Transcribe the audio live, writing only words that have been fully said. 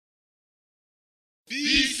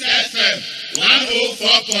Peace FM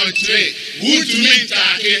 104.3. Good to meet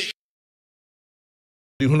you.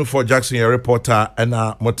 The Hunufo Jackson, your reporter, and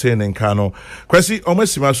Motin and Kano. Kwesi,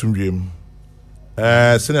 almost Simasum dream.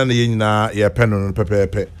 Sena na ya pen on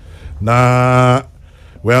pepe. Na,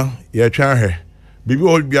 well, yeah, try her. Bibi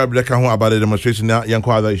all be able to come about the demonstration now, young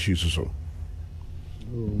other issues or so.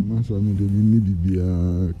 Oh, Master, me de be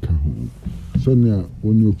a kahu. Sonia,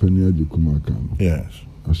 when you penny the Kumakan. Yes.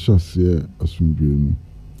 A chassis, a swim.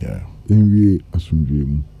 Yeah. Envy, a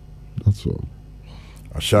swim. That's all.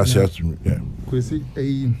 A chassis, yeah. Kwesi,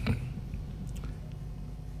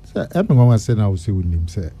 sir, everyone said I was with him,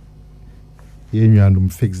 sir. You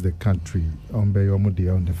fix the country on the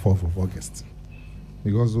 4th of August.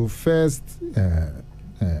 Because the first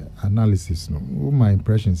analysis, no, my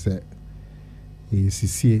impression said,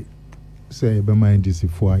 CC say, be mind this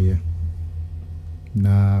for a year.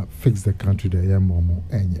 Now fix the country the year momo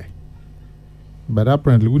enye. But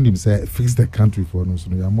apparently, wouldn't him say fix the country for no, so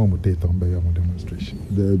your mom date on your demonstration.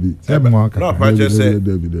 No, but just say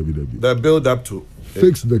the build up to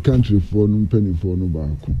fix the country for no penny for no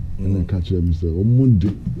bank. And then catch him say, Monday,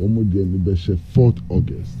 and the 4th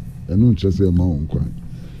August. And no just say a mountain crime.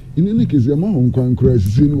 In any case, a mountain crime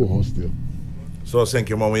crisis in no hostel. So thank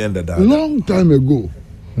you, Mama, ended that long time ago.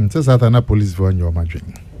 Just at police for your magic.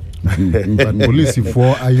 But police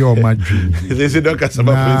for your magic. They say don't catch some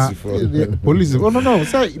police for police. Oh no,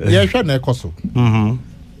 sir. Yeah, sure, na ekoso.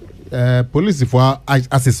 Police for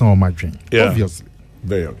assessing on my dream. Obviously.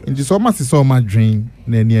 Very obvious. In the summer, see so my dream.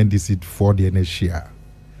 Na NDC for the next year.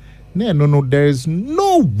 No, there is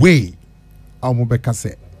no way. Amobeka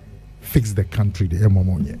say fix the country. The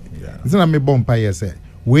emomonye. It's not me bompa say.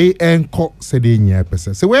 We enko say the nya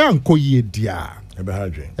person. Say we enko ye dia. Ebe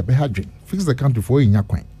hadrin. Fix the country for nya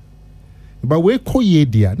kwan. But we ko ye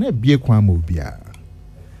dia na bie kwan ma obia.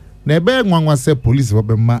 Na ebe nwanwa say police for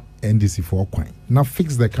be ma NDC for kwan. Na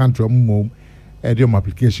fix the country mom edium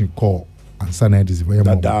application call and send NDC for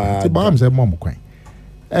mom. Ti ba am say mom kwan.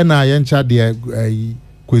 E na ye ncha de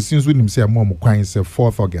questions with him say mom kwan say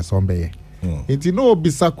 4th August on be. It no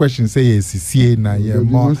bisa question say CCA na ye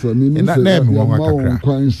mo. In that name in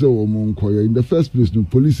the first place the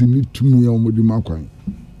police need to me omodi makwan.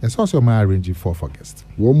 It's also my arrange 4th August.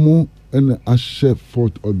 One more and a chef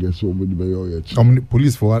 4th August omodi be your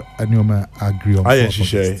police for anyoma agree on 4th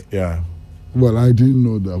August. Yeah. Well, I didn't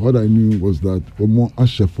know that. What I knew was that one more a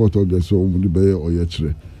chef 4th August omodi be your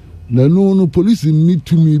chre. No police need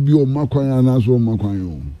to me be on makwan and as well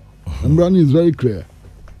makwan. And brand is very clear.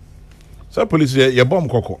 So police ye bomb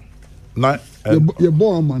koko. Na ye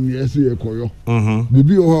bomb man yes ye koyo.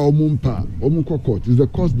 Bibi o omumpa, omukwa court is the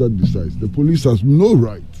court that decides. The police has no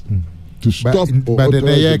right to stop but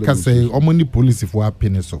the year can say omuni police if we are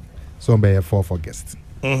penny so be 4th August.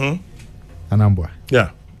 Anambwa.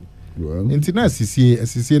 Yeah. Well, intina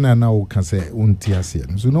CCA na now can say unti ase.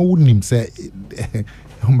 So no wouldn't him say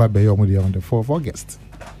omba be omudi on the 4th August.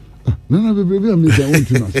 No, baby, I'm going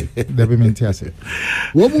to say.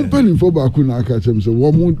 One more penny for Bakuna catch him. So,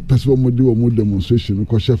 one more person will do a more demonstration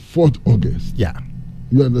because 4th August. Yeah.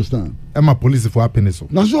 You understand? I'm a police for happiness.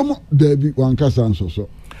 Now, so there be one cast answer. So,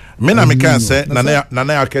 Mena me can say,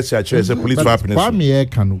 Nana, I catch a chair, police for happiness. For me,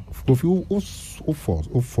 can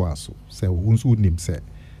for us, say, who's would him say.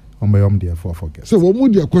 On my own dear 4th August. So what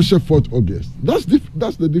would your question 4th August? That's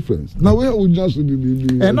the difference. Now where would just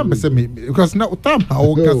not say me because now time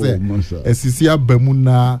how can say SCC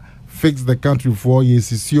Bemuna fix the country for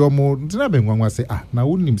years CCO Ntina say now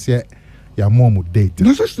wouldn't him say your mom date.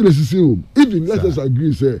 That's still SCC. Even let us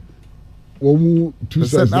agree say one 2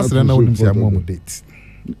 sides. That's not wouldn't say your mom date.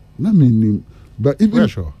 Not meaning but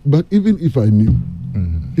even if I knew.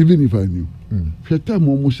 Even if I knew. Time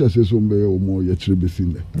almost says somebody or more yet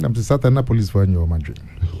besin. I'm the Satan police for your Madrid.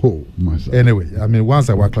 Oh, myself. Anyway, I mean, once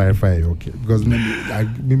I will clarify, okay, because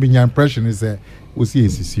maybe your impression is we see a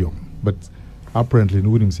CCO, but apparently, we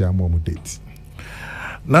wouldn't say a mom date.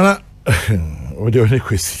 Nana, what do you want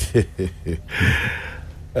to say?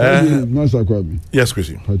 Master Kwabi. Yes,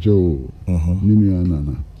 Kwesi. Pacho, Nini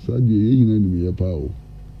Anana. Sadi, you know me a power.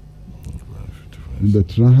 In the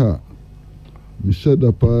Traha. Michel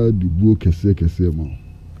Dapa di book kese ma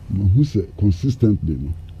who say consistently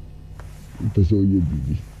no person oye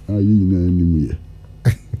bibi ayi na animu ye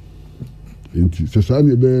enti se sa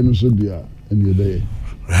ne be no so dia ene be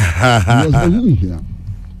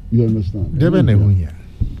you understand there be na hu here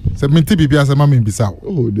se menti bibi asema me bisa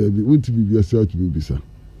oh there be won't bibi asema to bisa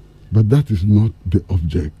but that is not the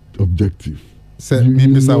objective se me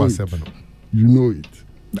bisa wa 7 you know it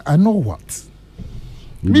I know what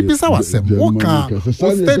Me bisa wasem. Woka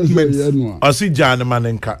statement. Osi Jan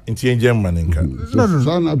Manenka, Intian Manenka. No.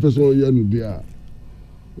 Son episode yenu dia.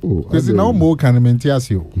 Oh, because now more can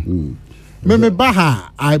mentiasio. Me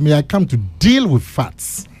baha, I come to deal with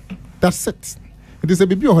facts. That's it. It is a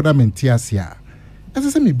baby or mentiasia. As I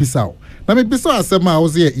say me bisa. Na me bisa asem I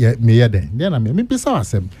was here me then. Then I me bisa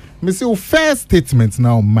asem. Me say first statement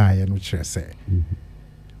now my and which I say.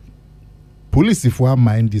 Police if we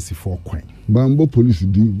mind this for coin. Bambo police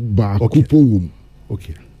di ba kupo wom.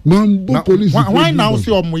 Okay. Bambo police. Why now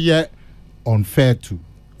see omo unfair to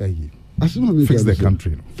fix the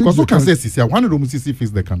country? Because who can say CC? One of them CC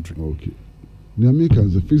fix the country. Okay. The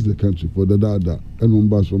Americans fix the country for the dada and one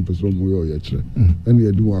bus one person more yetre. And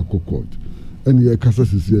you do a court. And you kasa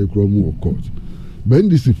CC a court. But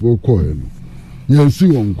this is for coin. You see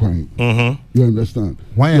one coin. You understand?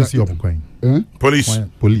 Why you see one coin? Police.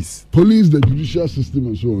 Police, the judicial system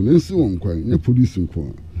and so on. And see one coin. You police in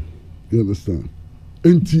coin. You understand?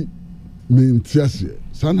 Enti me ntiase.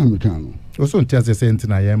 Sana mekano. Also ntiase say enti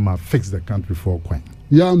na yema fix the country for coin.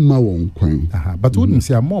 Ya ma one coin. But wouldn't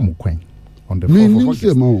say a mom coin. On the 4th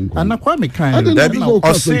of August. And Kwame Kind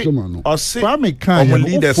Kwame Kind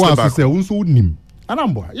say unso nim.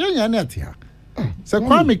 Anambo yenya na tia. Say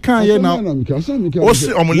Kwame Kind now.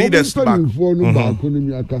 Osi omo leaders back.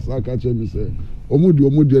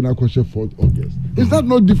 Omudi na kwese 4th August. Is that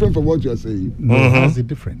not different from what you are saying? No, how's it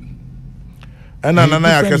different? And I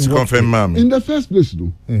can confirm ma'am. In the first place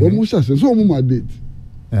no. Omusha say so omo date.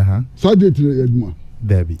 So date eduma.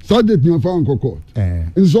 Debbie. So that you found court.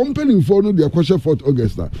 In some penny for no, they are question 4th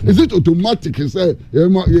August. Is it automatic? Say,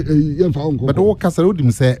 you found court. But what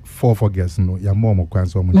Casarudim say 4th August? No, your mom can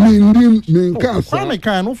so much. Kwame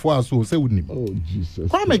Kind no for us so say with him. Oh Jesus.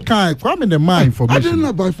 Kwame the mind for me. I didn't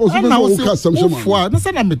know by force. Now some for no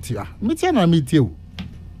say na metia na metia.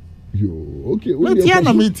 Yo, okay. Metia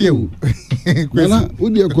na metia. Nana, who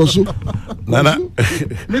dey koso? Nana.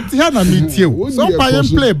 Metia na metia. So by him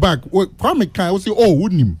play back. Kwame Kind say oh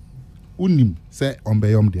unim say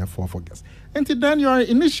ombeyom there 4th August. And then your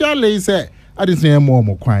initially say I didn't say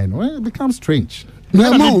more coin. It becomes strange.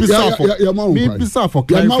 Me bizarre for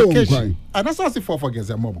clarification. And that's why I say 4th August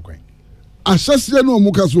your mom coin. Asase no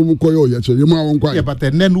muka so mukoyo ye che yema won kwa. Yeah, but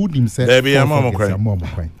then udim say there be a mom coin.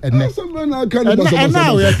 And now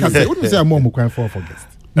we can say udim say mom coin 4th August.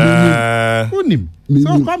 Unim.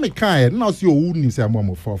 So Kwame Kind now see unim say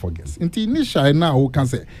mom 4th August. Until initially now we can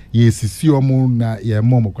say yes see your mom na your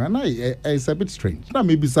mom coin. Now it's a bit strange. That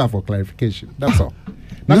may be for clarification. That's all.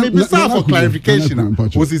 Now maybe for clarification.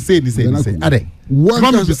 Was he say the same? Ade. One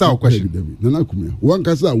question. Nana Akomea. One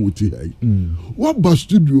kasa wuti hai. What bus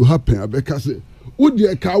studio happen? Abeka say, "Wo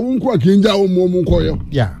de ka wo nko akenja wo mo nkoyo."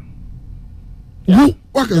 Yeah.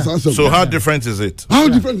 What can say? So how different is it? How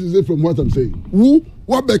different is it from what I'm saying?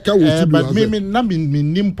 What beka wo studio? But me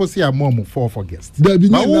nimpo say a mom 4th August. But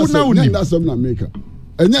that's some na maker.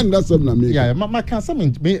 And then that's some na maker. Yeah, ma can some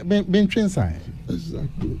me train sign.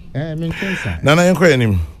 Exactly. Me train sign. Nana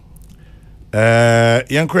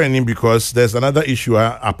yankwe him because there's another issue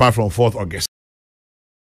apart from 4th August.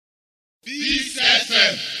 This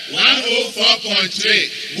FM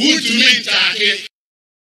 104.3 Good to me Take.